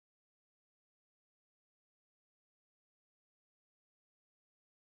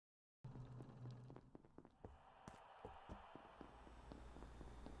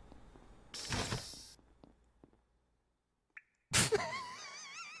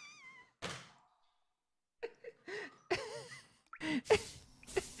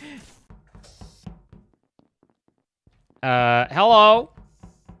Hello?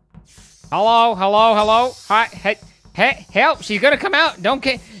 Hello? Hi, hey, help, she's gonna come out. Don't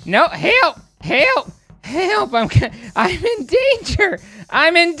get, no, help, I'm in danger.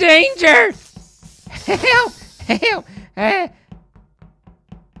 Help.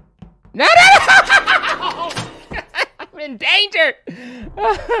 No. I'm in danger.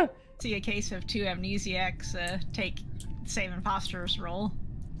 See a case of two amnesiacs take same imposter's role.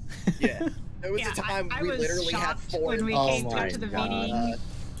 Yeah. There was a time we literally had 4 when we came to the meeting.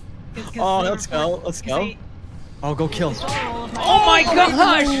 Oh, let's go. Oh, go kill. Oh my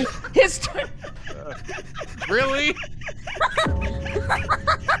gosh! His turn. Really?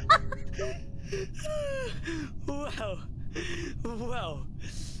 Wow.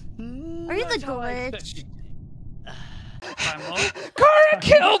 Are you the glitch? Kara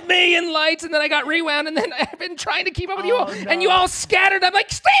killed me in lights, and then I got rewound, and then I've been trying to keep up with you all, and you all scattered. I'm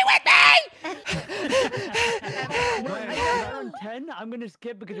like, stay with me! We're on 10. I'm gonna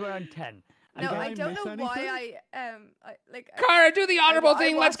skip because we're on 10. No, I don't know why like. Kara, do the honorable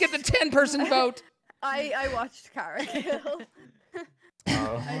thing. Let's get the 10-person vote. I watched Kara kill.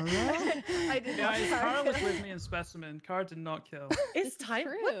 I did not. Kara was with me in Specimen. Kara did not kill. It's time.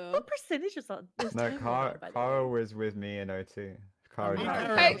 What percentage is that? No, Kara was with me in O2.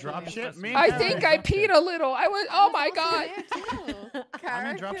 Hey, I think I peed a little. I was. Oh my god. I'm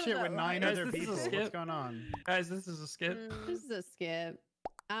in drop shit with 9 other people. What's going on? Guys, this is a skip. This is a skip.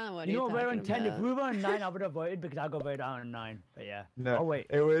 I don't know what you know, you're we're on talking 10. about. If we were on 9, I would have voted because I got voted down on 9. But yeah. No. Oh wait.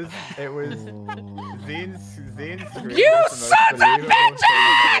 It was Zine's You sons of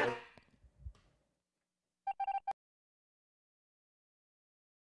bitches!